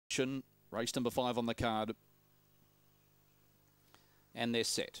Race number 5 on the card. And they're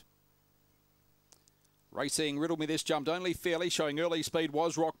set. Racing Riddle Me This jumped only fairly, showing early speed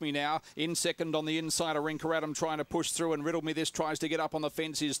was Rock Me Now. In second on the inside, Rinker Adam trying to push through, and Riddle Me This tries to get up on the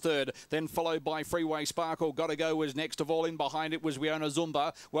fence is third. Then followed by Freeway Sparkle. Gotta Go was next of all. In behind it was Wiona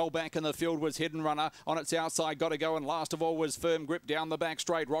Zumba. Well back in the field was Hidden Runner. On its outside, Gotta Go, and last of all was Firm Grip down the back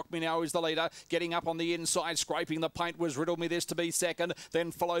straight. Rock Me Now is the leader. Getting up on the inside, scraping the paint was Riddle Me This to be second.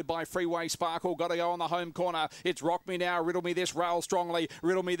 Then followed by Freeway Sparkle. Gotta Go on the home corner. It's Rock Me Now, Riddle Me This, rail strongly.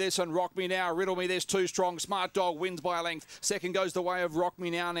 Riddle Me This and Rock Me Now. Riddle Me This too strong. Smart Dog wins by a length. Second goes the way of Rock Me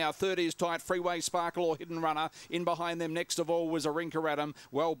Now. Third is tight. Freeway Sparkle or Hidden Runner. In behind them, next of all, was Rinker Adam.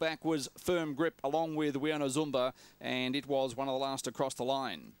 Well back was Firm Grip along with Wiona Zumba, and it was one of the last across the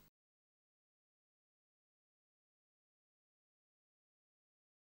line.